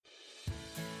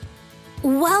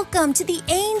Welcome to the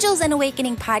Angels and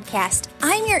Awakening podcast.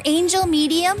 I'm your angel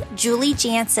medium, Julie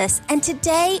Jancius, and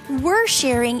today we're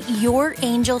sharing your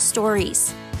angel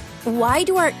stories. Why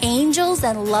do our angels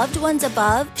and loved ones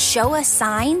above show us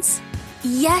signs?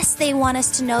 Yes, they want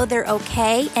us to know they're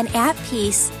okay and at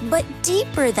peace, but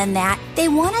deeper than that, they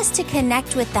want us to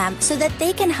connect with them so that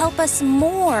they can help us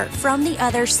more from the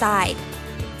other side.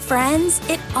 Friends,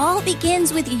 it all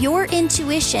begins with your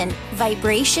intuition,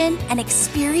 vibration, and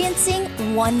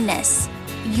experiencing oneness.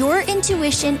 Your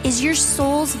intuition is your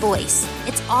soul's voice.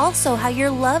 It's also how your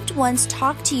loved ones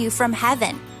talk to you from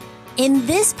heaven. In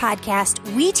this podcast,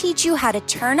 we teach you how to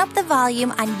turn up the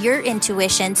volume on your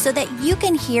intuition so that you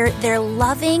can hear their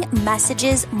loving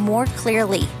messages more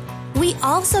clearly. We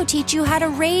also teach you how to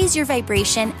raise your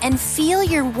vibration and feel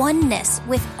your oneness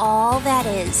with all that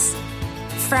is.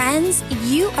 Friends,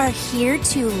 you are here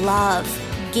to love,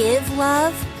 give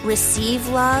love, receive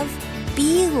love,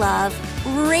 be love,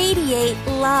 radiate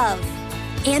love.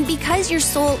 And because your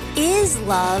soul is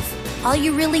love, all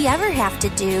you really ever have to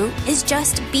do is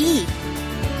just be.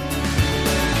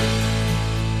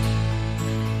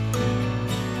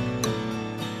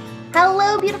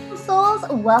 Hello, beautiful souls.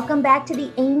 Welcome back to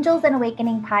the Angels and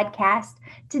Awakening podcast.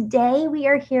 Today, we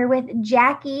are here with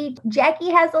Jackie.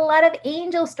 Jackie has a lot of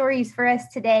angel stories for us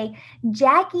today.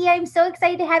 Jackie, I'm so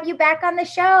excited to have you back on the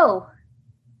show.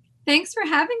 Thanks for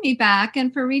having me back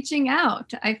and for reaching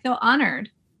out. I feel honored.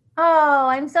 Oh,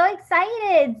 I'm so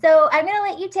excited. So I'm going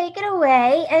to let you take it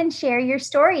away and share your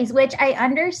stories, which I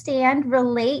understand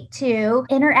relate to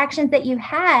interactions that you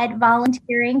had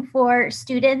volunteering for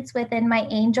students within my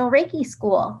Angel Reiki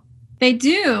school. They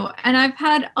do. And I've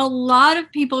had a lot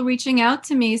of people reaching out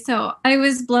to me. So I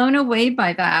was blown away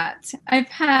by that. I've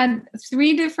had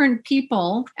 3 different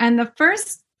people. And the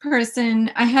first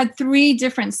person, I had 3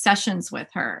 different sessions with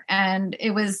her. And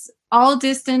it was all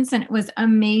distance and it was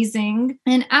amazing.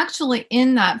 And actually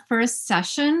in that first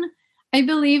session, I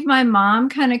believe my mom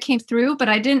kind of came through, but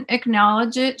I didn't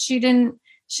acknowledge it.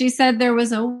 She said there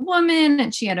was a woman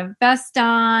and she had a vest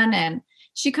on and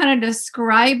she kind of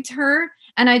described her.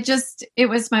 And it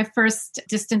was my first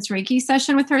distance Reiki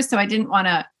session with her. So I didn't want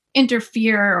to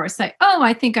interfere or say, oh,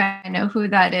 I think I know who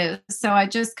that is. So I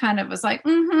just kind of was like,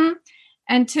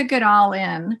 and took it all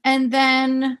in. And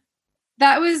then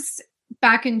that was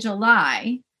back in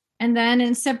July. And then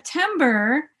in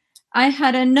September, I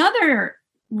had another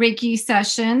Reiki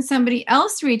session. Somebody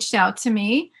else reached out to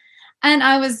me and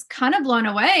I was kind of blown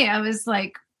away. I was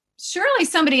like, surely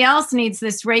somebody else needs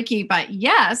this Reiki, but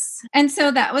yes. And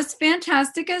so that was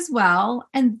fantastic as well.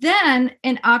 And then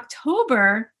in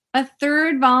October, a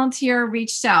third volunteer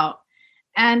reached out.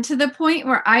 And to the point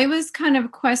where I was kind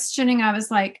of questioning, I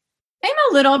was like, I'm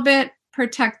a little bit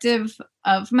protective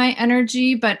of my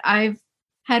energy, but I've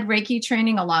had Reiki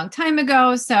training a long time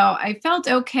ago. So I felt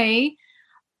okay.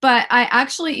 But I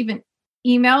actually even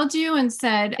emailed you and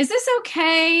said, is this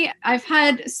okay? I've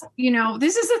had,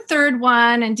 this is a third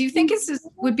one. And do you think this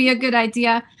would be a good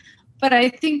idea? But I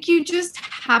think you just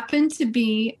happened to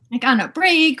be like on a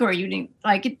break or you didn't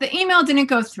the email didn't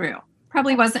go through.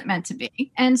 Probably wasn't meant to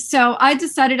be. And so I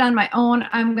decided on my own,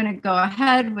 I'm going to go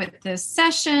ahead with this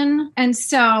session. And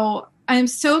so I'm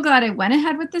so glad I went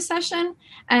ahead with the session.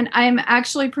 And I'm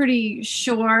actually pretty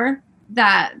sure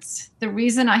that the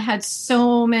reason I had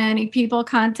so many people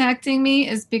contacting me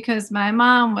is because my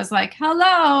mom was like,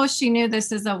 hello. She knew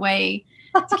this is a way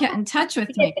to get in touch with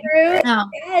me.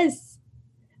 Yes.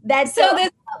 That's so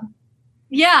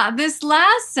this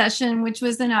last session, which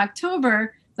was in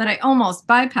October, that I almost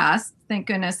bypassed. Thank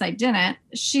goodness I didn't.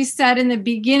 She said in the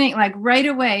beginning, like right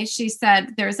away, she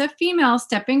said, there's a female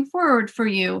stepping forward for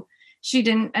you. She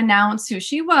didn't announce who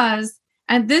she was.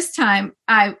 And this time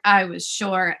I was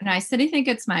sure. And I said, I think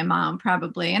it's my mom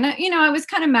probably. And, I was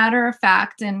kind of matter of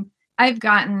fact. And I've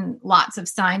gotten lots of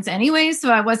signs anyway. So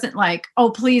I wasn't like,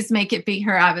 oh, please make it be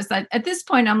her. I was like, at this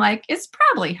point, I'm like, it's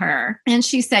probably her. And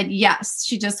she said, yes.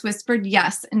 She just whispered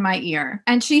yes in my ear.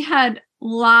 And she had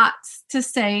lots to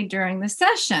say during the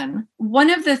session. One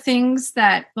of the things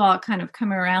that, I'll kind of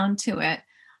come around to it,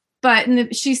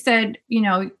 but she said,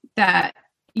 that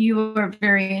you are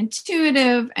very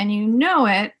intuitive and you know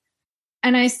it.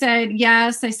 And I said,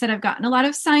 yes. I said, I've gotten a lot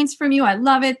of signs from you. I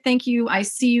love it. Thank you. I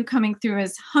see you coming through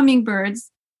as hummingbirds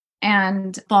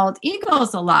and bald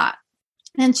eagles a lot.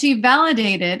 And she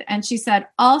validated, and she said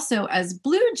also as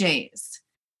blue jays,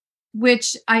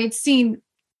 which I had seen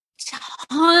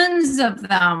tons of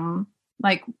them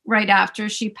like right after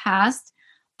she passed.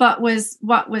 But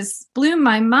what blew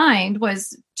my mind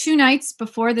was 2 nights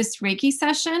before this Reiki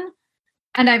session,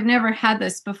 and I've never had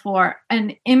this before,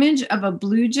 an image of a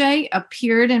blue jay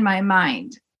appeared in my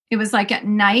mind. It was like at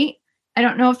night. I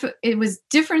don't know if it was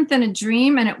different than a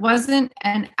dream, and it wasn't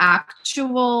an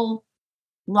actual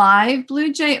live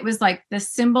blue jay. It was like the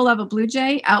symbol of a blue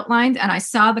jay outlined, and I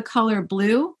saw the color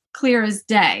blue, clear as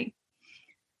day.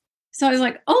 So I was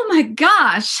like, oh my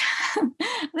gosh,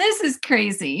 this is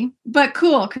crazy, but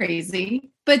cool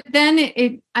crazy. But then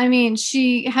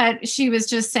she was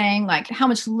just saying like how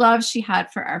much love she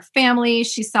had for our family.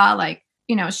 She saw like,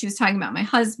 she was talking about my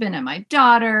husband and my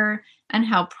daughter and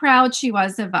how proud she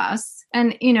was of us.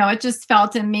 And, it just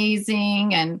felt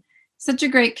amazing and such a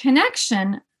great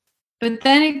connection. But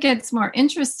then it gets more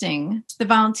interesting. The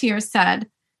volunteer said,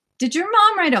 "Did your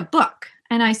mom write a book?"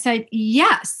 And I said,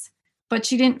 "Yes, but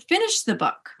she didn't finish the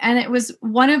book." And it was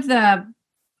one of the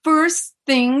first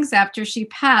things after she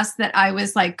passed that I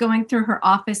was like going through her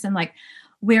office and like,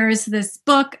 where is this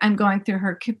book? I'm going through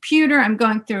her computer. I'm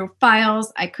going through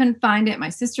files. I couldn't find it. My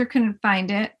sister couldn't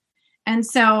find it. And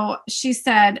so she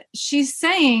said, she's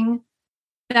saying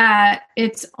that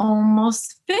it's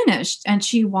almost finished and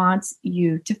she wants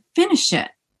you to finish it.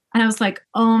 And I was like,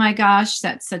 oh my gosh,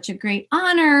 that's such a great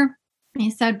honor. And he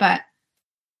said, but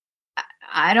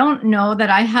I don't know that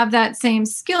I have that same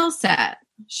skill set.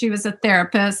 She was a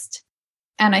therapist.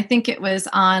 And I think it was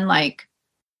on like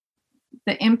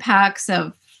the impacts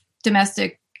of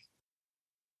domestic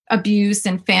abuse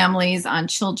in families on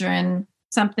children,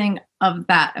 something of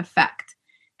that effect.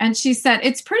 And she said,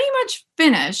 it's pretty much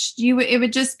finished. It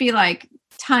would just be like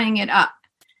tying it up.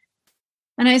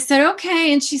 And I said,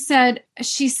 okay. And she said,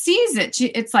 she sees it.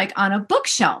 It's like on a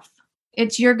bookshelf.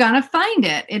 You're going to find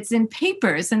it. It's in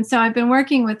papers. And so I've been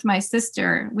working with my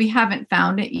sister. We haven't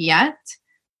found it yet,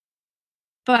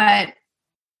 but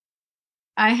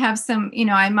I have some,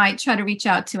 I might try to reach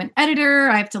out to an editor.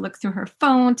 I have to look through her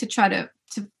phone to try to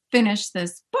finish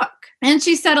this book. And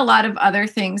she said a lot of other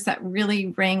things that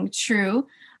really rang true.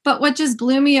 But what just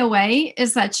blew me away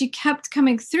is that she kept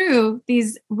coming through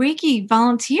these Reiki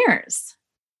volunteers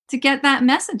to get that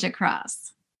message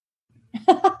across.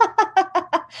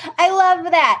 I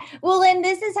love that. Well, and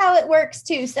this is how it works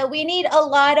too. So we need a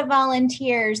lot of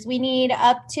volunteers. We need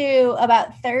up to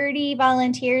about 30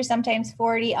 volunteers, sometimes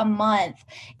 40 a month.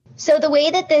 So the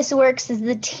way that this works is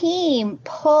the team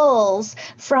pulls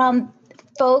from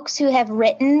folks who have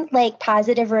written like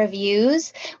positive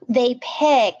reviews. They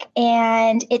pick,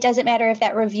 and it doesn't matter if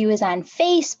that review is on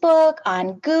Facebook,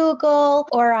 on Google,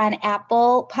 or on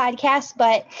Apple Podcasts.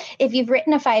 But if you've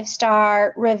written a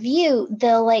 5-star review,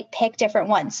 they'll like pick different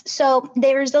ones. So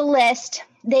there's a list.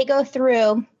 They go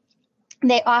through.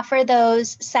 They offer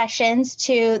those sessions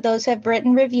to those who have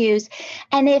written reviews.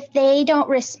 And if they don't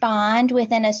respond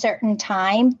within a certain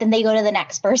time, then they go to the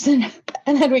next person.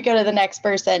 And then we go to the next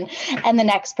person and the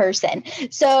next person.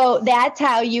 So that's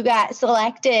how you got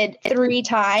selected 3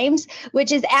 times,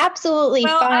 which is absolutely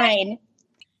fine.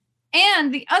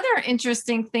 And the other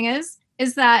interesting thing is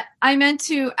that I meant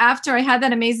to, after I had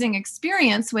that amazing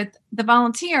experience with the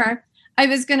volunteer, I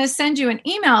was going to send you an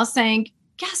email saying,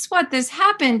 guess what? This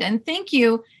happened and thank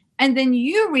you. And then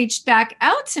you reached back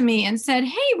out to me and said,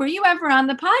 hey, were you ever on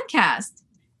the podcast?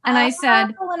 And I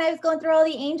said, when I was going through all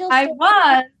the angels, I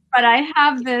was, but I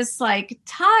have this like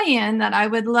tie-in that I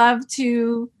would love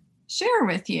to share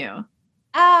with you.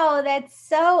 Oh, that's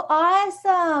so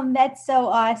awesome. That's so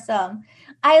awesome.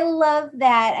 I love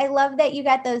that. I love that you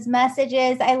got those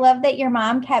messages. I love that your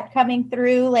mom kept coming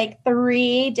through like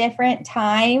 3 different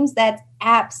times. That's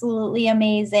absolutely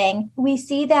amazing. We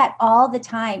see that all the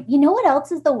time. You know what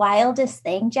else is the wildest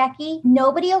thing, Jackie?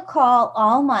 Nobody will call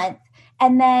all month.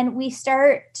 And then we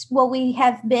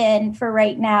have been for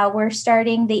right now, we're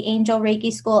starting the Angel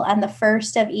Reiki School on the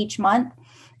 1st of each month.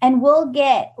 And we'll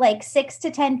get like 6 to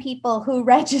 10 people who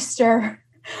register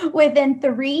within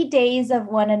 3 days of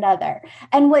one another.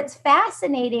 And what's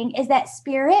fascinating is that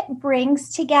Spirit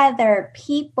brings together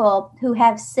people who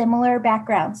have similar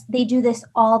backgrounds. They do this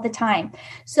all the time.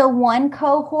 So one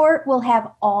cohort will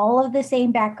have all of the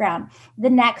same background. The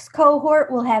next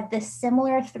cohort will have this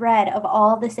similar thread of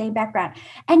all the same background.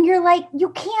 And you're like, you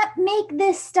can't make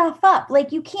this stuff up.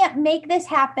 Like you can't make this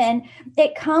happen.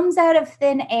 It comes out of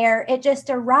thin air. It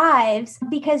just arrives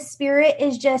because Spirit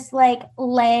is just like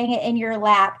laying it in your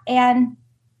lap. And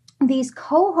these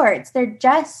cohorts, they're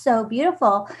just so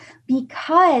beautiful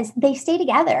because they stay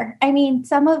together. I mean,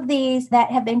 some of these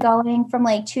that have been going from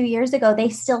like 2 years ago, they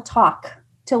still talk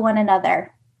to one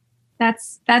another.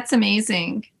 That's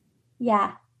amazing.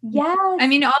 Yeah. Yes. I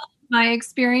mean, all of my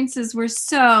experiences were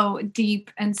so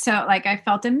deep. And so like, I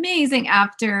felt amazing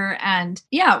after. And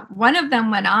yeah, one of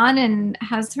them went on and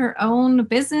has her own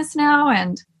business now.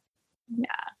 And yeah,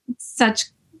 it's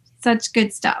such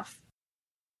good stuff.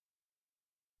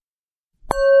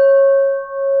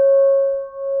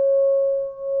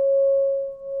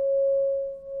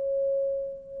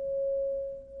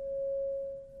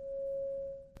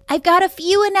 I've got a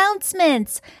few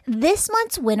announcements. This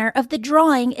month's winner of the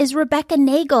drawing is Rebecca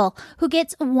Nagel, who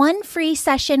gets one free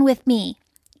session with me.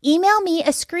 Email me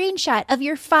a screenshot of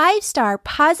your 5-star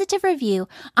positive review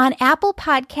on Apple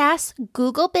Podcasts,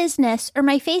 Google Business, or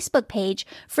my Facebook page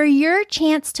for your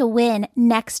chance to win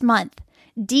next month.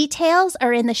 Details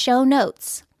are in the show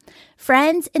notes.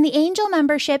 Friends, in the Angel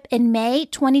membership in May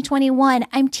 2021,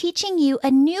 I'm teaching you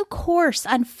a new course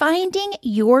on finding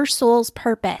your soul's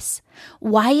purpose.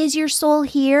 Why is your soul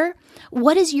here?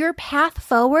 What is your path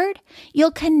forward?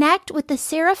 You'll connect with the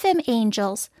Seraphim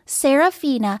angels,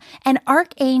 Seraphina, and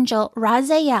Archangel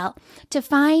Raziel to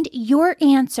find your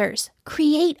answers,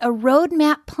 create a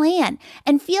roadmap plan,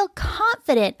 and feel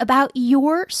confident about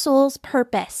your soul's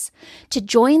purpose. To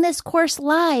join this course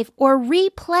live or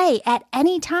replay at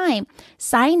any time,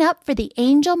 sign up for the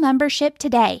Angel membership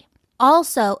today.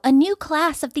 Also, a new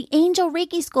class of the Angel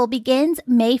Reiki School begins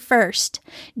May 1st.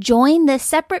 Join this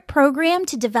separate program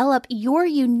to develop your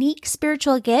unique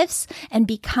spiritual gifts and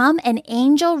become an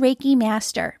Angel Reiki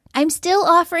Master. I'm still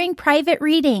offering private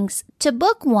readings. To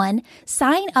book one,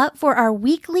 sign up for our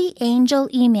weekly Angel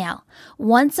email.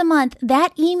 Once a month,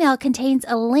 that email contains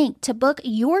a link to book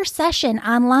your session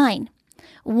online.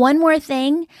 One more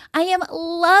thing, I am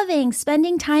loving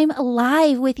spending time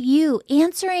live with you,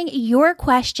 answering your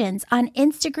questions on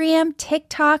Instagram,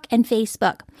 TikTok, and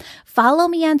Facebook. Follow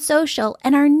me on social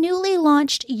and our newly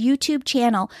launched YouTube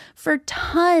channel for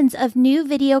tons of new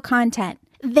video content.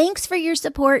 Thanks for your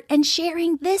support and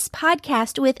sharing this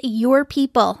podcast with your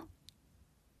people.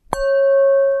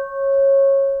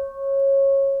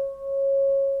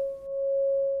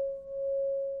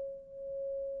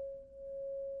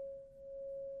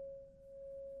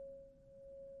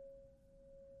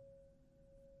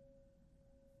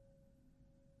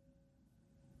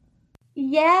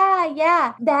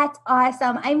 Yeah, that's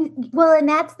awesome. And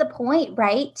that's the point,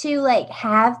 right? To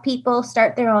have people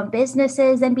start their own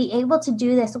businesses and be able to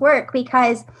do this work,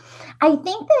 because I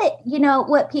think that,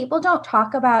 what people don't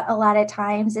talk about a lot of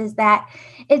times is that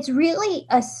it's really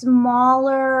a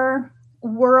smaller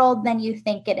world than you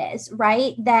think it is,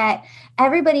 right? That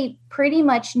everybody pretty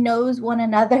much knows one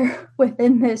another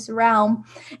within this realm,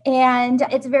 and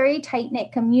it's a very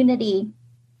tight-knit community.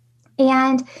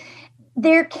 And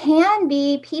there can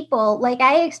be people, like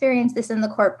I experienced this in the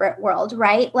corporate world,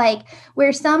 right?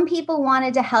 Where some people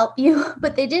wanted to help you,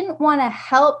 but they didn't want to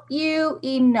help you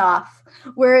enough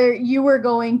where you were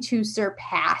going to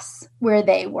surpass where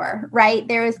they were, right?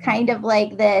 There was kind of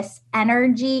this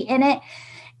energy in it.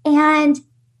 And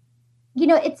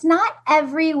it's not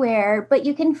everywhere, but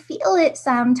you can feel it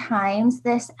sometimes,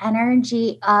 this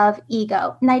energy of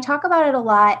ego. And I talk about it a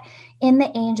lot in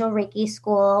the Angel Reiki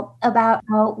School about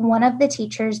how one of the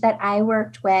teachers that I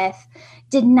worked with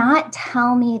did not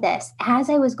tell me this as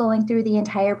I was going through the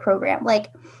entire program.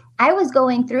 I was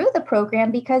going through the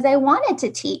program because I wanted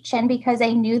to teach and because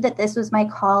I knew that this was my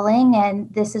calling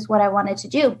and this is what I wanted to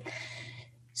do.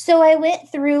 So I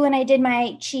went through and I did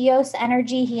my Chios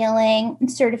energy healing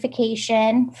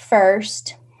certification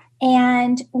first.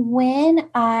 And when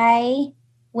I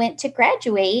went to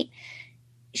graduate,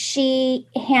 she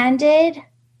handed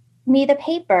me the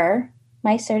paper,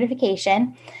 my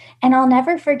certification, and I'll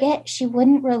never forget, she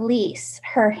wouldn't release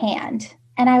her hand.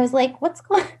 And I was like, what's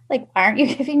going on? Why aren't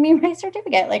you giving me my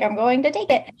certificate? I'm going to take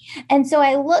it. And so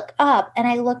I look up and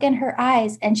I look in her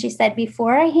eyes and she said,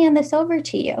 before I hand this over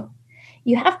to you,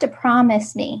 you have to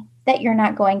promise me that you're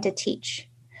not going to teach.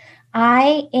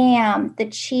 I am the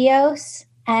Chios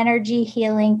energy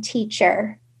healing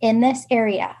teacher in this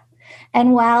area.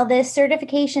 And while this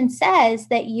certification says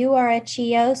that you are a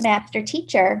Chios master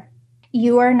teacher,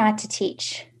 you are not to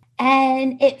teach.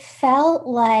 And it felt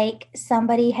like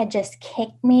somebody had just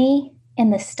kicked me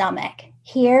in the stomach.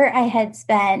 Here I had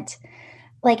spent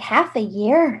half a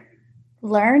year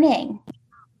learning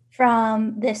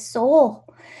from this soul.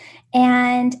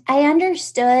 And I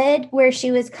understood where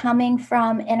she was coming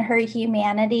from in her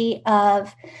humanity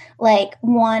of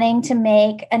wanting to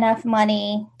make enough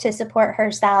money to support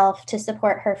herself, to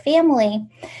support her family.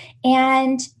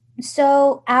 And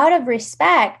so out of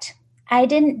respect, I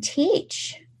didn't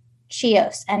teach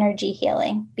Chios energy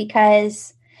healing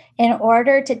because in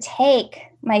order to take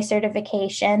my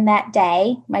certification that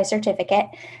day, my certificate,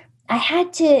 I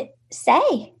had to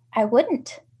say I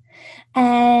wouldn't.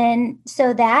 And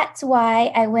so that's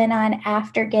why I went on,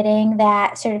 after getting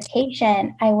that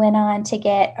certification, I went on to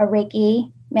get a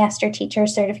Reiki Master Teacher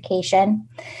certification.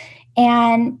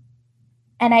 And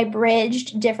I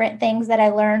bridged different things that I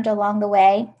learned along the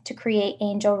way to create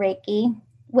Angel Reiki,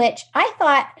 which I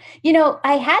thought,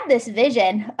 I had this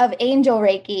vision of angel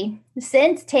Reiki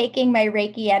since taking my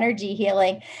Reiki energy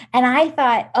healing. And I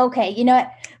thought, okay, you know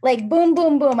what? Like boom,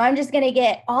 boom, boom. I'm just going to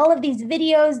get all of these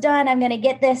videos done. I'm going to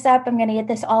get this up. I'm going to get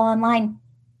this all online.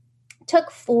 It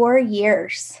took 4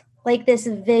 years, like this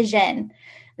vision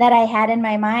that I had in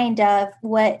my mind of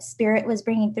what Spirit was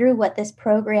bringing through, what this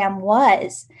program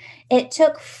was. It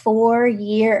took 4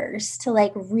 years to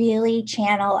like really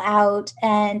channel out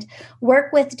and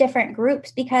work with different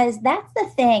groups, because that's the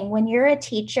thing. When you're a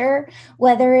teacher,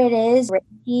 whether it is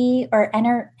Reiki or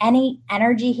any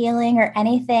energy healing or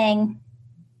anything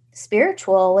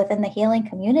spiritual within the healing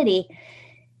community,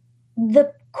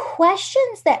 the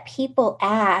questions that people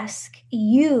ask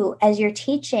you as you're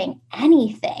teaching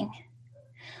anything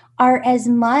are as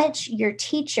much your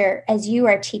teacher as you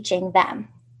are teaching them.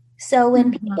 So when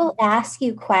people ask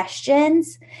you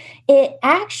questions, it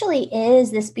actually is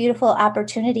this beautiful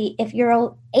opportunity, if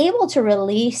you're able to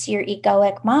release your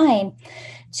egoic mind,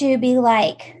 to be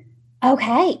like,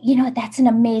 okay, that's an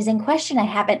amazing question. I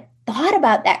haven't thought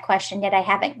about that question yet. I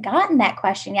haven't gotten that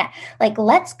question yet. Like,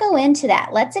 let's go into that.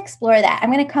 Let's explore that.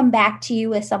 I'm going to come back to you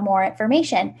with some more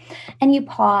information. And you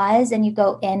pause and you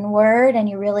go inward and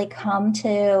you really come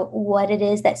to what it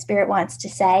is that Spirit wants to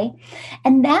say.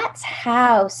 And that's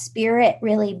how Spirit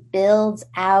really builds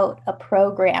out a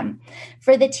program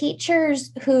for the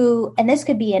teachers who, and this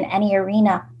could be in any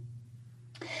arena,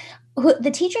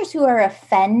 the teachers who are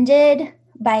offended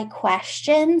by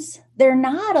questions, they're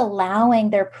not allowing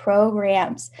their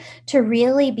programs to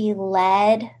really be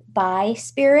led by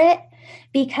Spirit,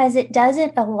 because it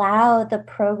doesn't allow the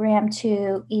program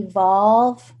to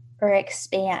evolve or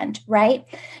expand, right?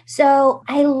 So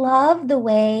I love the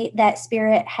way that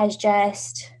Spirit has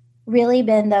just really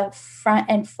been the front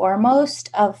and foremost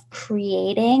of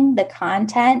creating the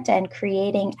content and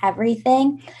creating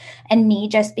everything, and me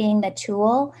just being the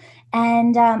tool.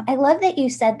 And I love that you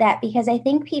said that, because I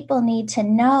think people need to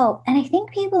know, and I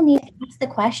think people need to ask the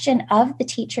question of the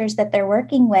teachers that they're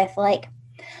working with, like,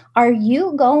 are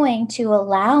you going to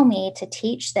allow me to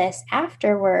teach this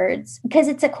afterwards? Because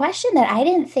it's a question that I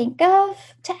didn't think of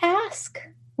to ask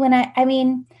when I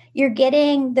mean, you're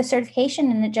getting the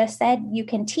certification and it just said you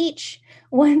can teach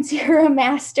once you're a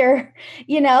master,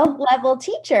 level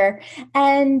teacher,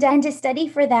 and to study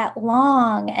for that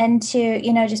long and to,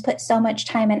 just put so much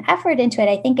time and effort into it.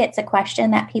 I think it's a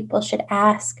question that people should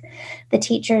ask the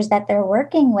teachers that they're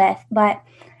working with. But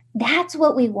that's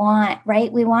what we want,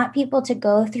 right? We want people to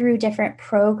go through different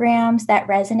programs that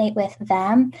resonate with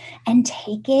them and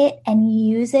take it and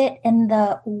use it in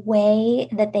the way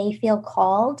that they feel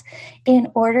called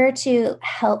in order to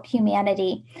help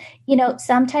humanity.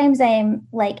 Sometimes I'm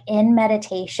like in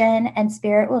meditation and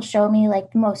Spirit will show me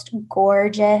like the most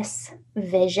gorgeous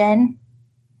vision,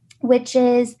 which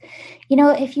is,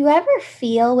 if you ever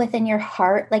feel within your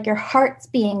heart, like your heart's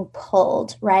being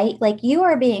pulled, right? Like you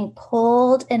are being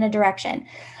pulled in a direction.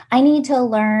 I need to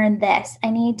learn this. I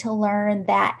need to learn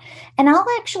that. And I'll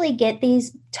actually get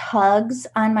these tugs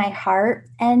on my heart.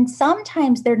 And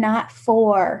sometimes they're not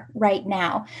for right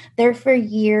now. They're for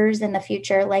years in the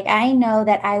future. Like I know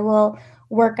that I will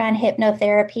work on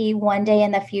hypnotherapy one day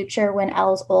in the future when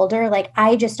Elle's older. Like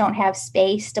I just don't have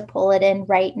space to pull it in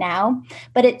right now,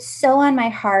 but it's so on my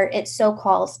heart. It so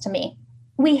calls to me.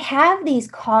 We have these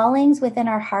callings within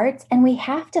our hearts and we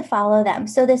have to follow them.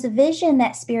 So this vision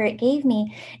that Spirit gave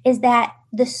me is that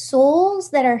the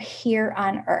souls that are here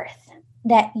on earth,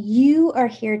 that you are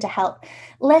here to help.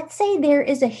 Let's say there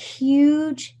is a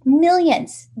huge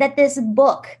millions that this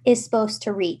book is supposed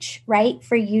to reach, right?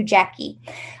 For you, Jackie.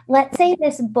 Let's say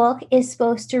this book is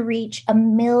supposed to reach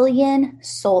 1 million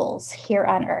souls here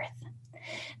on earth.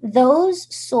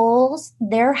 Those souls,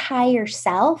 their higher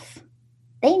self,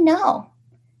 they know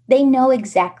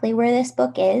exactly where this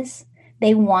book is.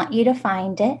 They want you to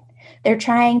find it. They're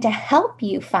trying to help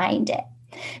you find it,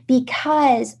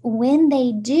 because when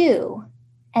they do,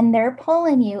 and they're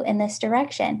pulling you in this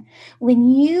direction, when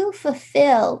you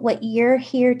fulfill what you're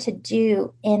here to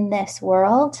do in this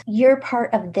world, you're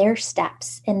part of their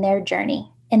steps in their journey,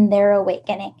 in their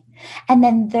awakening. And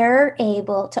then they're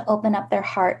able to open up their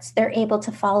hearts. They're able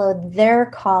to follow their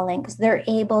callings. They're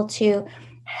able to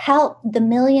help the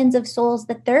millions of souls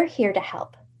that they're here to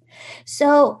help.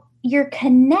 So your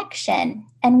connection,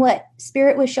 and what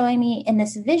Spirit was showing me in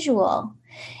this visual,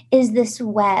 is this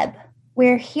web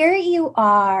where here you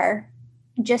are,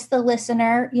 just the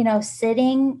listener,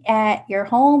 sitting at your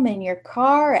home, in your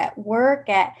car, at work,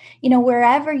 at,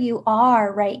 wherever you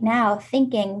are right now,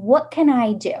 thinking, what can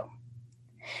I do?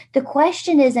 The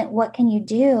question isn't what can you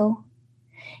do?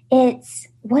 It's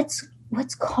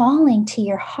what's calling to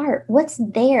your heart? What's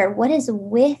there? What is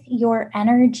with your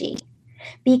energy?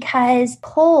 Because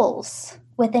pulls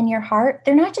within your heart,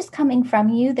 they're not just coming from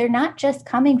you. They're not just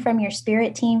coming from your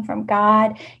spirit team, from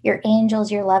God, your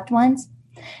angels, your loved ones.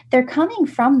 They're coming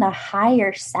from the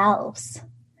higher selves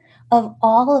of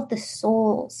all of the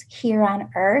souls here on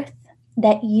earth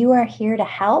that you are here to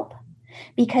help.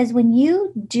 Because when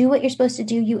you do what you're supposed to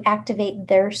do, you activate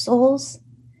their souls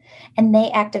and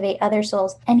they activate other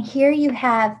souls. And here you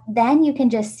have, then you can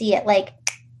just see it like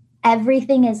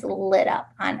everything is lit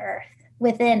up on earth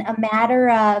within a matter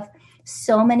of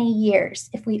so many years.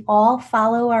 If we all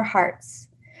follow our hearts,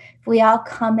 if we all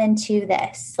come into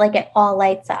this, like it all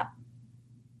lights up.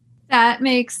 That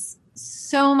makes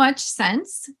so much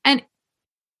sense. And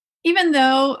even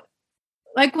though,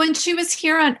 like when she was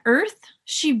here on earth,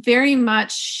 she very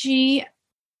much, she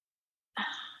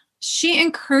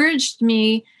encouraged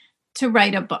me to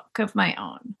write a book of my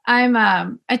own. I'm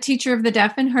a teacher of the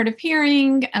deaf and hard of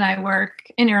hearing, and I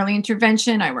work in early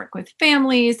intervention. I work with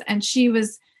families, and she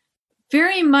was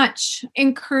very much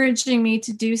encouraging me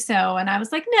to do so. And I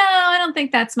was like, no, I don't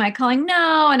think that's my calling.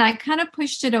 No. And I kind of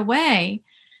pushed it away.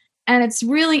 And it's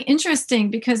really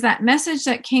interesting because that message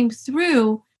that came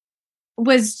through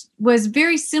was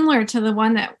very similar to the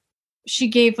one that she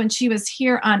gave when she was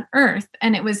here on earth.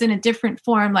 And it was in a different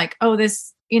form, like, oh,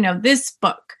 this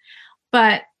book.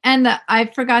 But, and I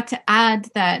forgot to add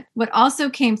that what also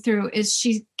came through is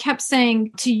she kept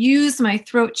saying to use my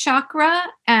throat chakra,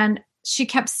 and she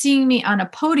kept seeing me on a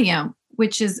podium,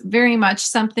 which is very much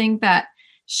something that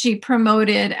she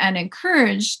promoted and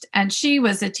encouraged. And she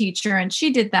was a teacher and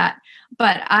she did that.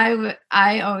 But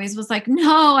I always was like,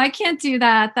 no, I can't do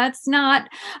that. That's not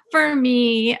for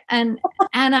me. And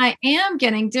I am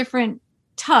getting different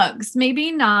tugs,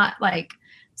 maybe not like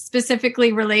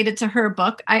specifically related to her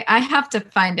book. I have to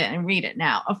find it and read it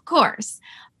now, of course.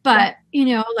 But,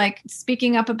 like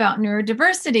speaking up about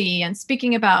neurodiversity and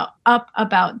speaking about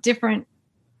different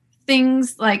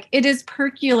things, like it is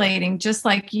percolating, just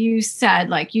like you said,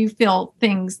 like you feel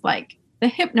things like the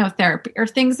hypnotherapy or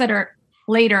things that are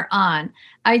later on.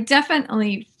 I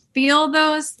definitely feel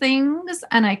those things,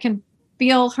 and I can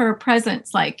feel her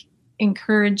presence, like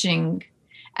encouraging.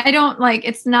 I don't like,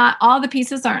 it's not, all the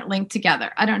pieces aren't linked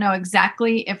together. I don't know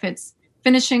exactly if it's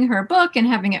finishing her book and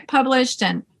having it published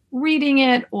and reading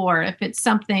it, or if it's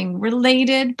something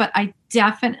related, but I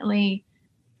definitely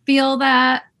feel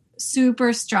that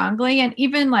super strongly. And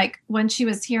even like when she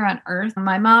was here on earth,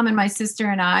 my mom and my sister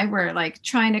and I were like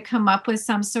trying to come up with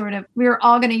some sort of, we were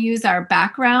all going to use our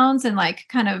backgrounds and like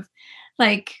kind of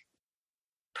like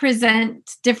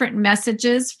present different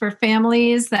messages for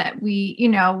families that we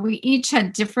each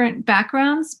had different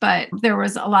backgrounds, but there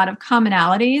was a lot of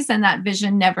commonalities, and that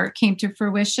vision never came to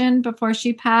fruition before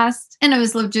she passed. And it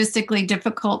was logistically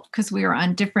difficult because we were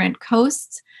on different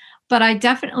coasts. But I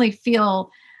definitely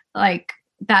feel like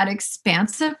that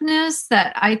expansiveness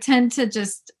that I tend to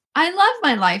just, I love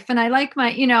my life and I like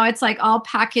my, it's like all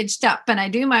packaged up, and I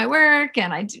do my work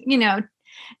and I,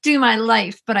 do my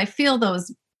life, but I feel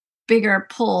those bigger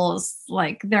pulls,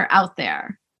 like they're out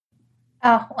there.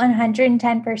 Oh,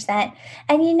 110%.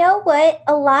 And you know what?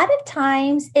 A lot of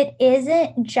times it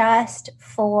isn't just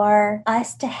for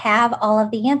us to have all of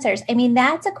the answers. I mean,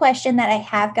 that's a question that I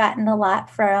have gotten a lot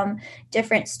from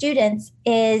different students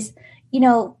is,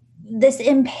 this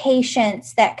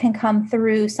impatience that can come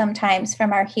through sometimes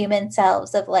from our human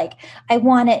selves of like, I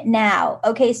want it now.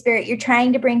 Okay, Spirit, you're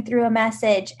trying to bring through a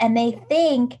message, and they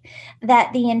think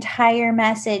that the entire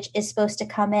message is supposed to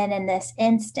come in this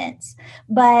instance.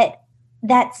 But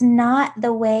that's not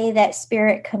the way that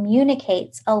Spirit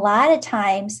communicates. A lot of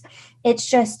times it's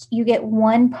just you get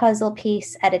one puzzle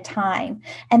piece at a time,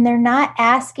 and they're not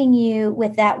asking you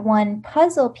with that one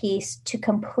puzzle piece to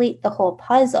complete the whole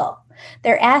puzzle.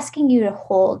 They're asking you to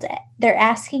hold it. They're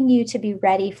asking you to be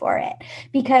ready for it.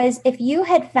 Because if you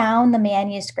had found the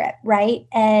manuscript, right,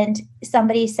 and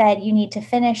somebody said you need to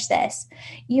finish this,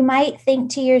 you might think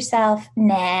to yourself,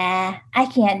 nah, I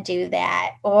can't do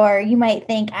that. Or you might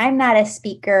think, I'm not a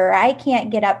speaker. I can't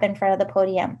get up in front of the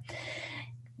podium.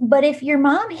 But if your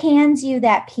mom hands you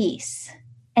that piece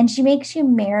and she makes you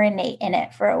marinate in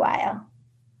it for a while,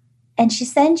 and she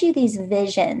sends you these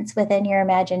visions within your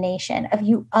imagination of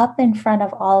you up in front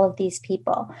of all of these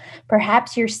people.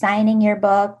 Perhaps you're signing your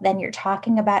book, then you're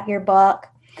talking about your book.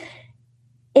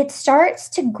 It starts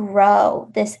to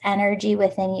grow this energy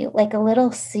within you, like a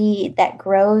little seed that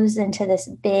grows into this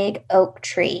big oak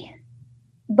tree.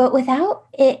 But without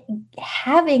it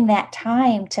having that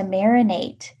time to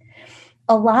marinate,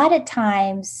 a lot of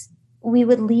times we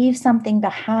would leave something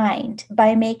behind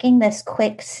by making this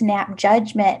quick snap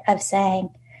judgment of saying,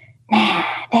 nah,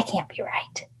 that can't be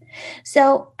right.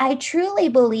 So I truly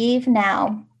believe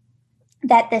now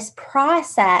that this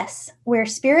process where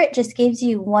spirit just gives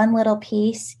you one little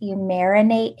piece, you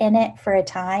marinate in it for a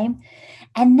time,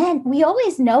 and then we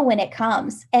always know when it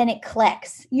comes and it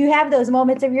clicks. You have those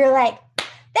moments of you're like, that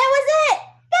was it.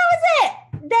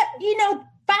 That,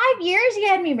 5 years you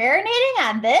had me marinating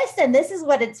on this and this is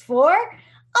what it's for.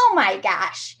 Oh my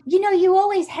gosh. You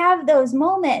always have those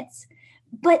moments.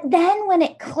 But then when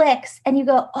it clicks and you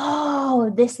go,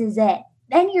 oh, this is it,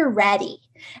 then you're ready.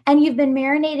 And you've been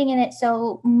marinating in it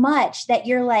so much that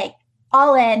you're like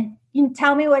all in. You can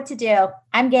tell me what to do.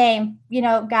 I'm game.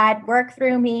 God, work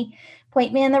through me,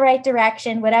 point me in the right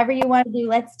direction. Whatever you want to do,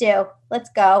 let's do. Let's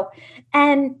go.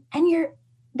 And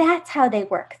that's how they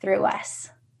work through us.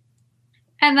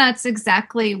 And that's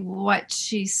exactly what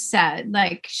she said.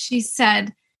 Like she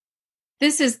said,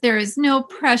 there is no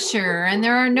pressure and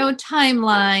there are no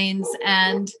timelines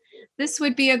and this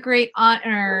would be a great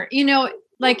honor.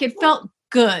 Like it felt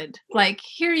good. Like,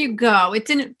 here you go. It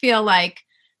didn't feel like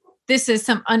this is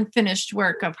some unfinished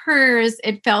work of hers.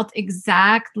 It felt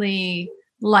exactly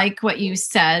like what you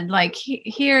said. Like,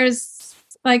 here's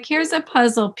a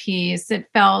puzzle piece.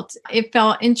 It felt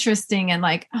interesting and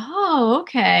like, oh,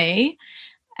 okay.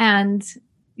 And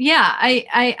yeah,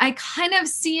 I kind of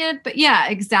see it, but yeah,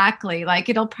 exactly. Like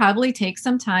it'll probably take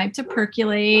some time to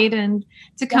percolate and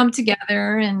to come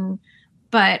together.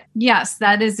 But yes,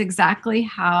 that is exactly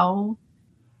how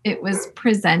it was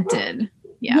presented.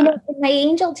 Yeah. My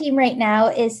angel team right now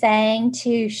is saying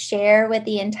to share with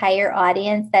the entire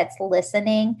audience that's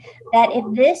listening that if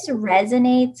this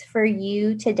resonates for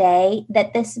you today,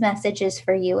 that this message is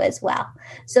for you as well.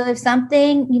 So if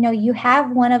something, you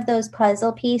have one of those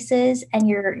puzzle pieces and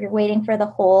you're waiting for the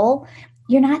whole,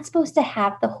 you're not supposed to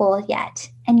have the whole yet.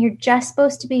 And you're just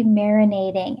supposed to be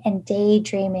marinating and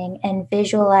daydreaming and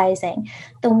visualizing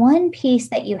the one piece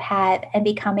that you have and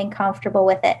becoming comfortable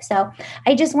with it. So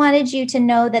I just wanted you to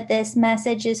know that this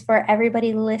message is for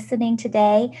everybody listening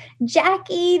today.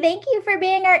 Jackie, thank you for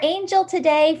being our angel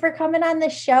today, for coming on the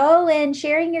show and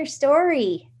sharing your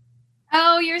story.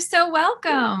 Oh, you're so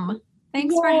welcome.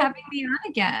 Thanks for having me on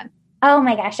again. Oh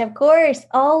my gosh, of course.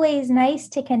 Always nice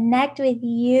to connect with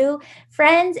you.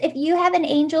 Friends, if you have an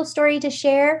angel story to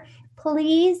share,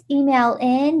 please email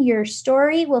in your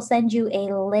story. We'll send you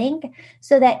a link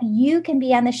so that you can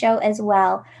be on the show as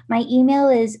well. My email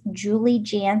is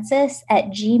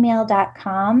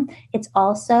juliejancis@gmail.com. It's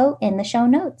also in the show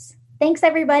notes. Thanks,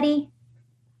 everybody.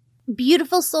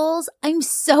 Beautiful souls, I'm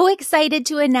so excited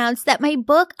to announce that my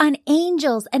book on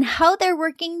angels and how they're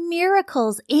working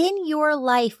miracles in your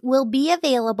life will be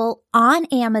available on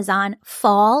Amazon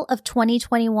fall of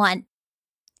 2021.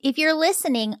 If you're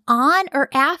listening on or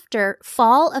after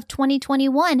fall of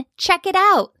 2021, check it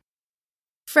out.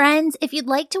 Friends, if you'd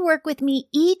like to work with me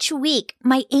each week,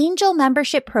 my angel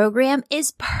membership program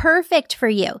is perfect for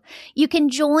you. You can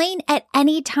join at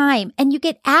any time and you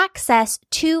get access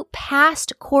to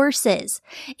past courses.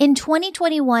 In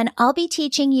 2021, I'll be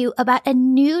teaching you about a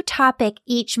new topic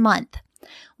each month.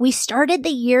 We started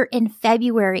the year in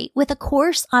February with a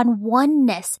course on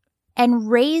oneness and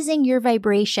raising your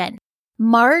vibration.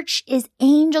 March is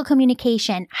angel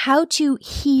communication, how to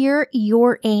hear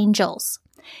your angels.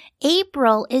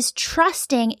 April is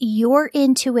trusting your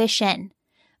intuition.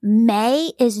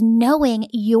 May is knowing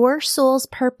your soul's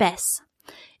purpose.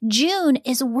 June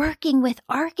is working with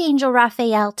Archangel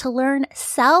Raphael to learn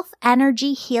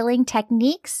self-energy healing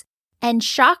techniques and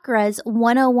Chakras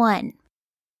 101.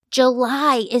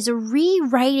 July is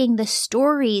rewriting the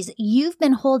stories you've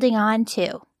been holding on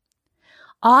to.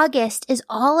 August is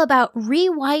all about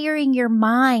rewiring your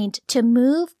mind to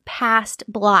move past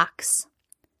blocks.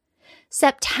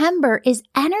 September is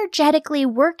energetically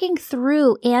working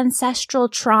through ancestral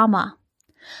trauma.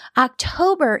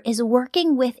 October is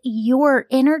working with your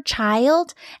inner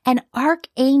child and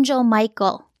Archangel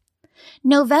Michael.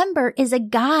 November is a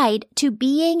guide to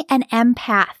being an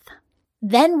empath.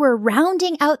 Then we're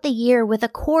rounding out the year with a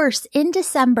course in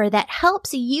December that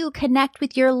helps you connect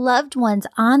with your loved ones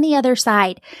on the other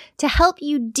side to help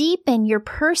you deepen your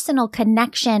personal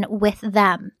connection with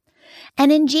them.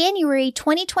 And in January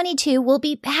 2022, we'll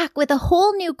be back with a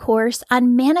whole new course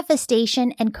on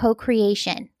manifestation and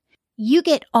co-creation. You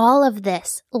get all of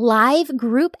this live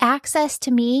group access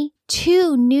to me,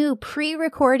 2 new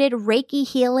pre-recorded Reiki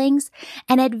healings,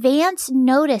 and advance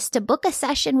notice to book a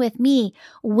session with me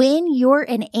when you're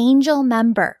an angel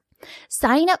member.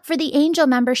 Sign up for the angel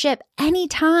membership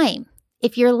anytime.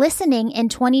 If you're listening in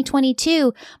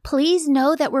 2022, please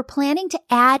know that we're planning to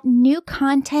add new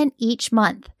content each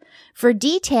month. For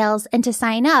details and to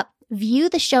sign up, view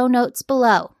the show notes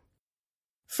below.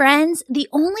 Friends, the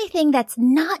only thing that's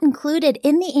not included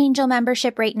in the Angel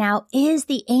membership right now is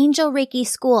the Angel Reiki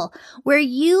School, where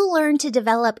you learn to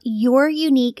develop your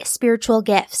unique spiritual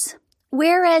gifts.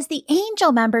 Whereas the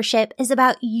Angel membership is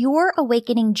about your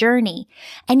awakening journey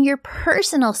and your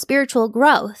personal spiritual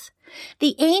growth.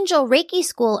 The Angel Reiki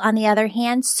School, on the other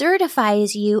hand,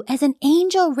 certifies you as an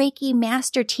Angel Reiki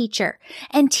Master Teacher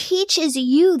and teaches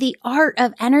you the art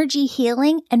of energy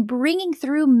healing and bringing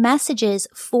through messages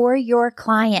for your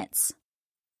clients.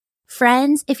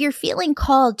 Friends, if you're feeling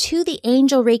called to the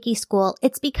Angel Reiki School,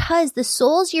 it's because the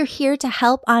souls you're here to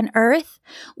help on earth,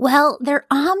 well, their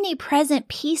omnipresent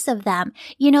piece of them,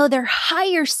 their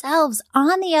higher selves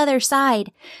on the other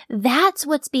side, that's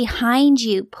what's behind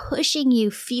you, pushing you,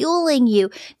 fueling you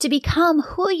to become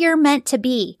who you're meant to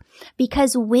be.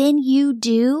 Because when you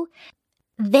do,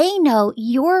 they know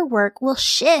your work will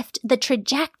shift the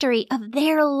trajectory of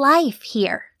their life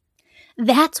here.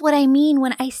 That's what I mean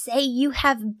when I say you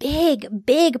have big,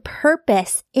 big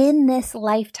purpose in this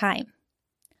lifetime.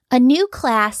 A new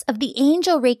class of the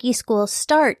Angel Reiki School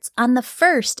starts on the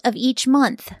 1st of each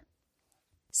month.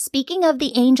 Speaking of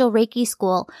the Angel Reiki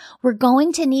School, we're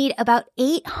going to need about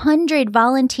 800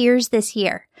 volunteers this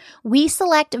year. We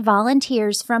select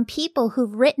volunteers from people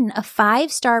who've written a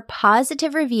 5-star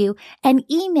positive review and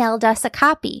emailed us a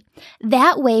copy.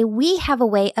 That way, we have a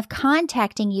way of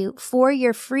contacting you for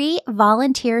your free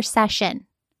volunteer session.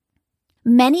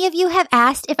 Many of you have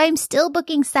asked if I'm still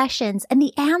booking sessions, and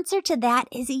the answer to that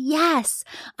is yes.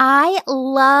 I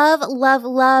love, love,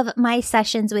 love my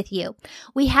sessions with you.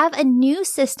 We have a new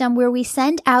system where we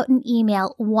send out an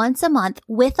email once a month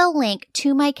with a link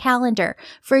to my calendar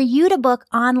for you to book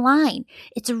online.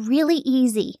 It's really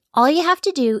easy. All you have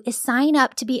to do is sign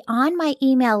up to be on my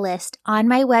email list on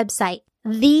my website,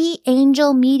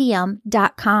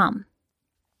 theangelmedium.com.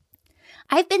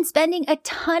 I've been spending a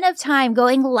ton of time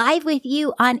going live with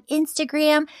you on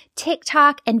Instagram,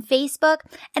 TikTok, and Facebook,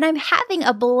 and I'm having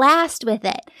a blast with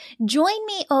it. Join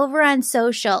me over on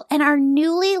social and our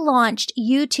newly launched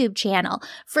YouTube channel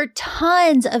for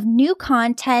tons of new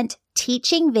content,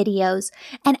 teaching videos,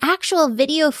 and actual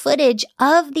video footage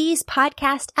of these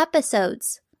podcast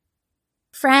episodes.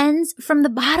 Friends, from the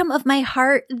bottom of my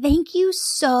heart, thank you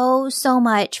so, so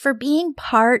much for being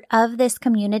part of this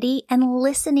community and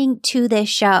listening to this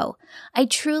show. I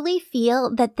truly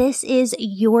feel that this is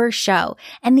your show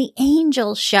and the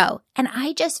Angel show, and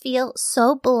I just feel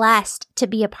so blessed to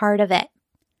be a part of it.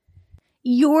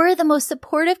 You're the most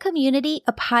supportive community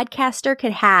a podcaster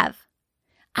could have.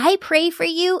 I pray for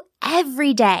you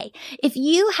every day. If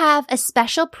you have a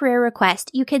special prayer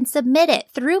request, you can submit it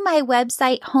through my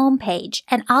website homepage,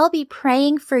 and I'll be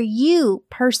praying for you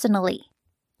personally.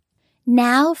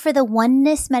 Now for the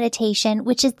oneness meditation,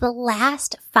 which is the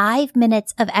last 5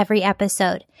 minutes of every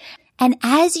episode. And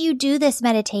as you do this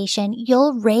meditation,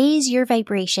 you'll raise your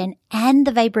vibration and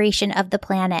the vibration of the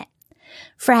planet.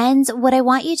 Friends, what I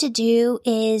want you to do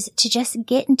is to just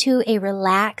get into a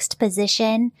relaxed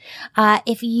position.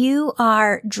 If you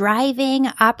are driving,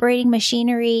 operating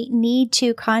machinery, need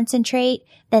to concentrate,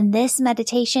 then this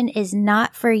meditation is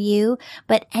not for you.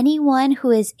 But anyone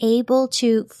who is able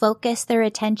to focus their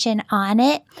attention on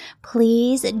it,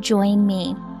 please join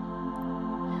me.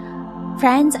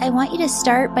 Friends, I want you to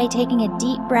start by taking a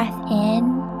deep breath in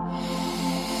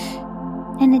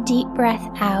and a deep breath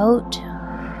out.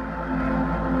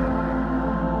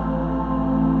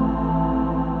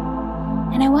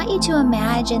 And I want you to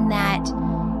imagine that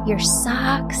your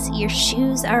socks, your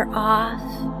shoes are off,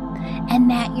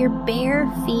 and that your bare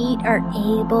feet are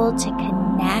able to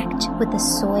connect with the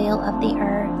soil of the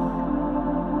earth.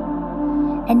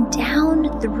 And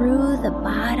down through the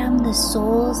bottom, the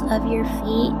soles of your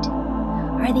feet,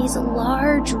 are these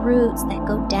large roots that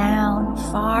go down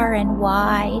far and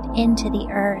wide into the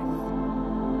earth.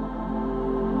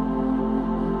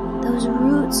 Those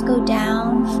roots go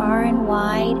down far and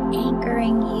wide,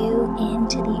 anchoring you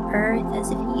into the earth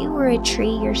as if you were a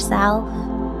tree yourself.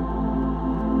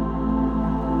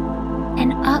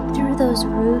 And up through those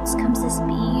roots comes this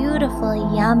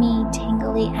beautiful, yummy,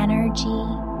 tingly energy.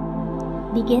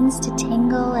 Begins to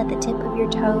tingle at the tip of your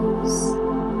toes.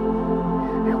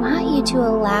 I want you to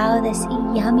allow this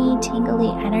yummy,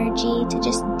 tingly energy to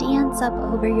just dance up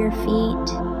over your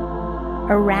feet,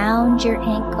 around your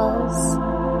ankles.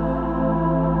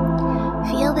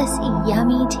 Feel this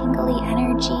yummy, tingly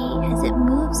energy as it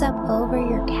moves up over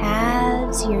your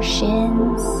calves, your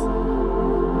shins,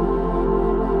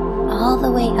 all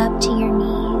the way up to your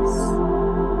knees.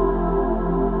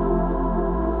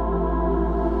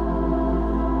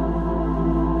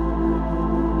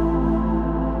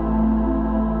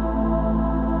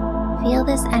 Feel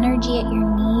this energy at your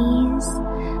knees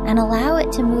and allow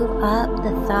it to move up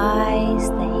the thighs,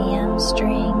 the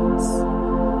hamstrings,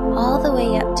 all the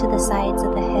way up to the sides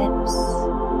of the hips.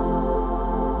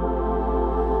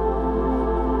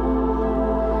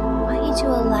 I want you to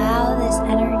allow this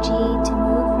energy to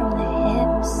move from the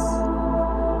hips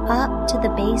up to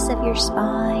the base of your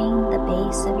spine, the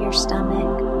base of your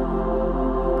stomach.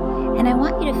 And I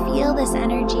want you to feel this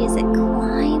energy as it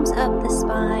climbs up the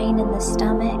spine and the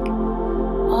stomach,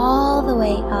 all the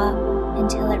way up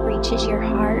until it reaches your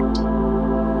heart.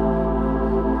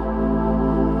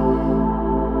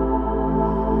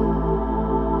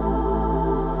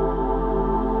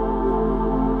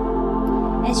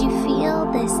 As you feel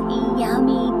this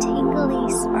yummy, tingly,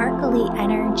 sparkly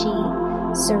energy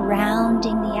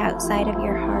surrounding the outside of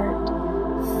your heart,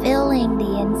 filling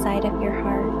the inside of your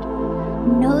heart,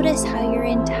 notice how your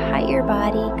entire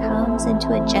body comes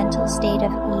into a gentle state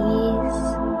of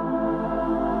ease.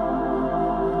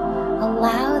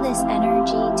 Allow this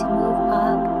energy to move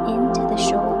up into the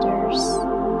shoulders,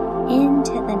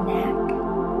 into the neck.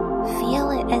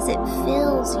 Feel it as it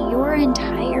fills your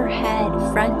entire head,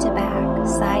 front to back,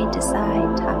 side to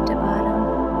side, top to bottom.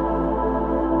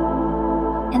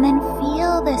 And then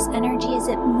feel this energy as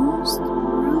it moves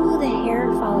through the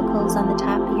hair follicles on the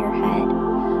top of your head,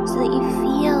 so that you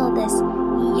feel this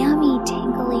yummy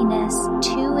tingliness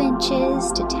 2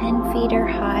 inches to 10 feet or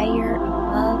higher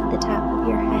above the top of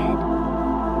your head.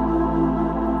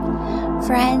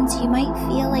 Friends, you might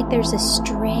feel like there's a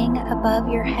string above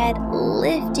your head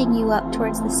lifting you up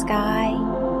towards the sky.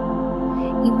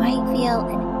 You might feel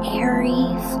an airy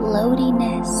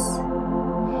floatiness.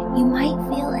 You might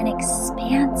feel an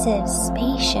expansive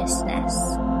spaciousness.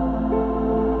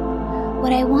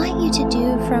 What I want you to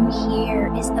do from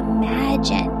here is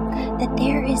imagine that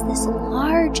there is this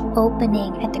large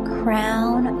opening at the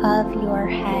crown of your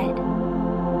head.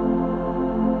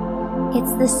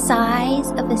 It's the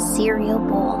size of a cereal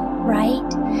bowl,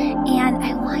 right? And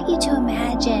I want you to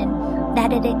imagine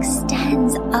that it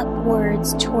extends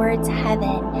upwards towards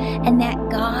heaven and that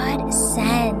God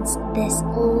sends this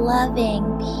loving,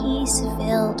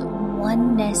 peace-filled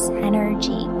oneness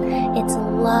energy. It's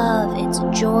love, it's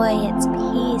joy, it's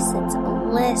peace, it's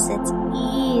bliss, it's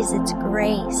ease, it's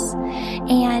grace.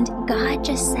 And God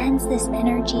just sends this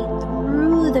energy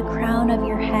through the crown of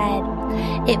your head.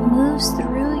 It moves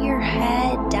through your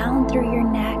head, down through your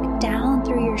neck, down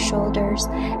through your shoulders,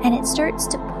 and it starts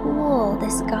to pool.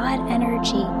 This God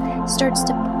energy starts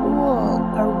to pool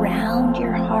around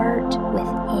your heart,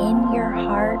 within your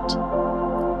heart.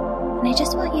 And I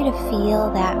just want you to feel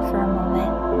that for a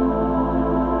moment.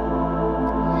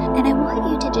 And I want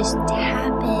you to just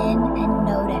tap in and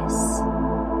notice.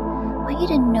 I want you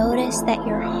to notice that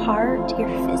your heart, your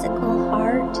physical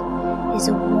heart, is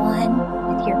one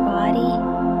with your body.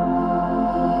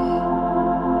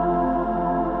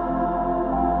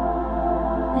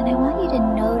 And I want you to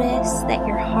notice that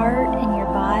your heart and your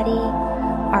body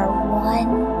are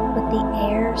one with the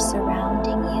air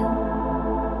surrounding you.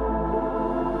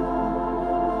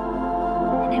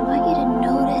 And I want you to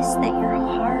notice that your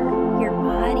heart, your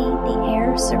body, the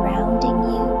air surrounding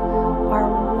you are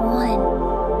one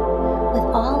with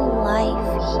all life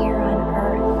here on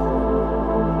earth.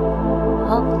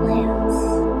 All plants,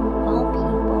 all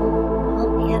people,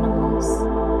 all animals,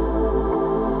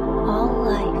 all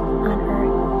life on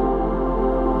earth.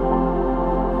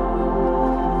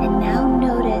 And now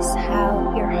notice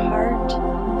how your heart,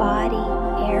 body,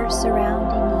 air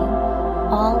surrounding you,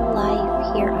 all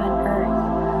life here on earth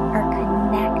are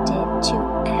connected to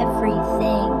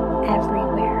everything,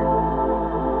 everywhere.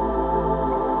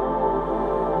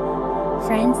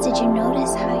 Friends, did you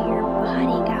notice how your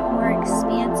body got more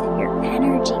expansive, your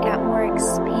energy got more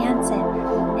expansive,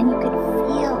 and you could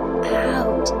feel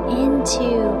out into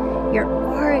your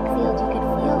auric field, you could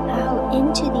feel out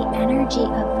into the energy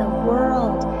of the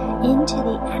world, into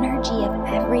the energy of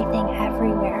everything,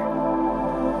 everywhere.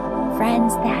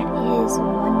 Friends, that is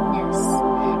oneness,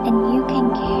 and you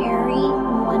can carry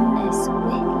oneness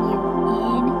with you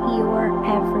in your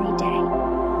everyday.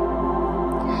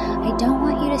 I don't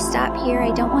want you to stop here.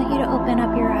 I don't want you to open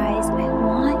up your eyes. I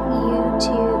want you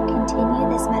to continue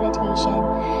this meditation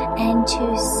and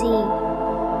to see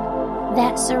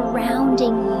that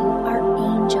surrounding you are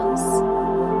angels.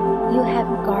 You have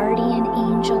guardian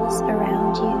angels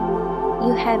around you.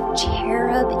 You have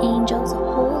cherub angels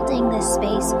holding this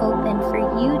space open for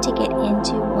you to get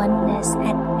into oneness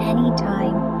at any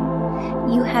time.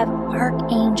 You have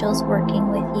archangels working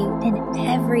with you in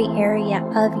every area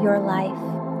of your life.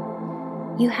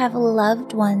 You have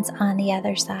loved ones on the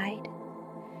other side.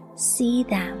 See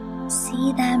them,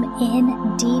 see them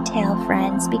in detail,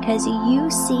 friends, because you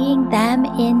seeing them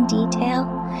in detail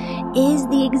is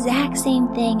the exact same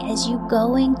thing as you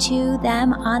going to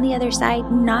them on the other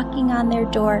side, knocking on their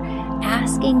door,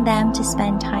 asking them to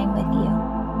spend time with you.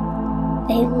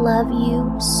 They love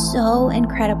you so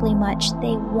incredibly much.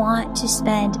 They want to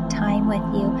spend time with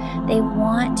you. They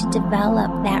want to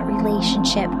develop that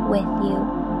relationship with you.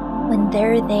 When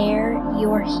they're there,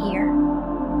 you're here.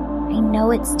 I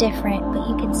know it's different, but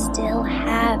you can still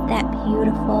have that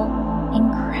beautiful,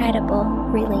 incredible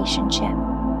relationship.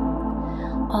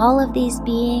 All of these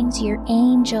beings, your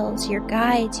angels, your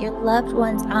guides, your loved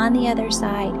ones on the other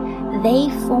side, they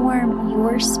form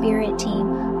your spirit team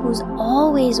who's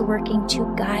always working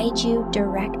to guide you,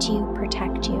 direct you,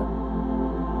 protect you.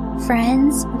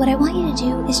 Friends, what I want you to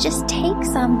do is just take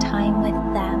some time with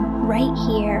them right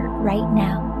here, right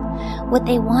now. What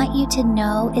they want you to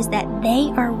know is that they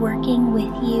are working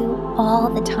with you all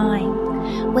the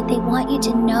time. What they want you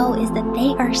to know is that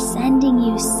they are sending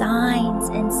you signs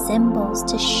and symbols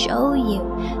to show you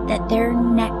that they're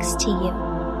next to you.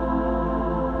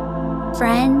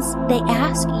 Friends, they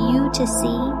ask you to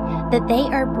see that they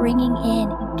are bringing in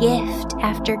gift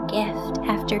after gift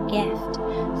after gift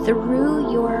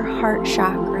through your heart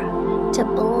chakra to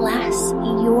bless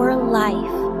your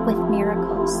life with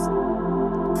miracles.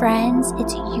 Friends,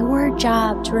 it's your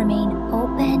job to remain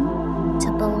open,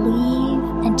 to believe,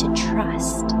 and to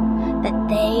trust that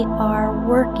they are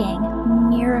working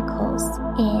miracles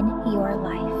in your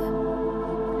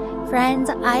life. Friends,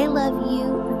 I love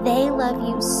you. They love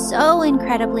you so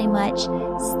incredibly much.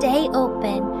 Stay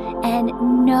open and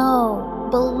know,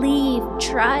 believe,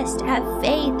 trust, have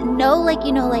faith, know like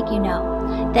you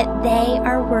know that they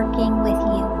are working with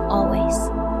you always.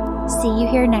 See you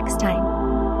here next time.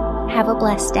 Have a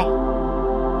blessed day.